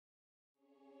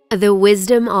The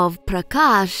wisdom of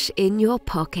Prakash in your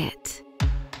pocket.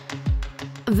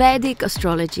 Vedic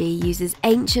astrology uses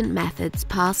ancient methods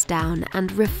passed down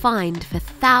and refined for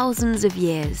thousands of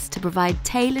years to provide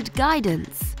tailored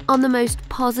guidance on the most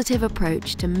positive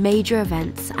approach to major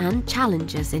events and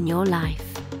challenges in your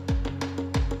life.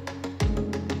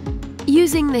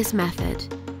 Using this method,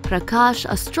 Prakash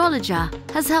Astrologer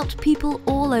has helped people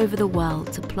all over the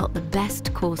world to plot the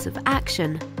best course of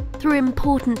action through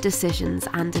important decisions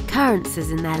and occurrences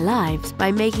in their lives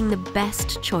by making the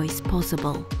best choice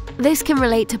possible. This can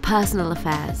relate to personal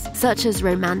affairs, such as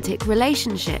romantic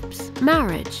relationships,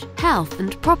 marriage, health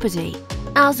and property,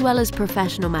 as well as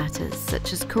professional matters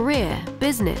such as career,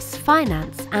 business,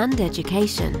 finance and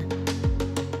education.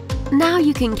 Now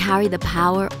you can carry the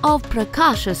power of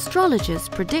Prakash Astrologer's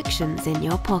predictions in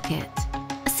your pocket.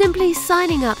 Simply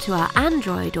signing up to our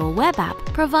Android or web app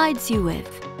provides you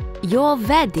with your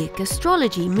Vedic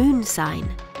Astrology Moon Sign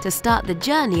to start the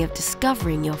journey of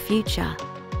discovering your future,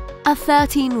 a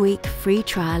 13-week free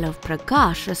trial of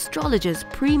Prakash Astrologer's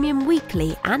premium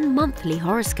weekly and monthly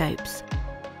horoscopes,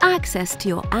 access to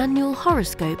your annual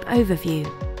horoscope overview.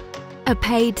 A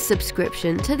paid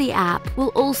subscription to the app will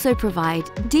also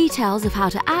provide details of how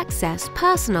to access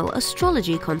personal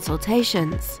astrology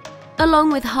consultations,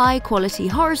 along with high-quality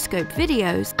horoscope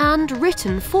videos and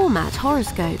written format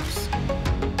horoscopes.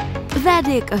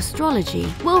 Vedic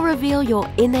astrology will reveal your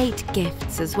innate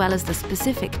gifts as well as the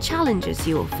specific challenges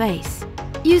you will face.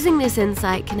 Using this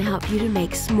insight can help you to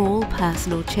make small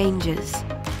personal changes,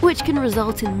 which can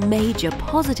result in major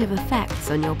positive effects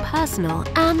on your personal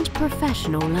and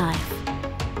professional life.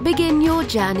 Begin your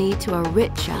journey to a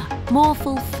richer, more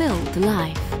fulfilled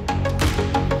life.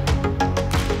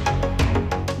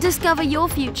 Discover your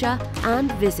future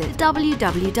and visit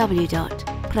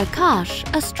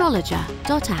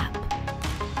www.prakashastrologer.app.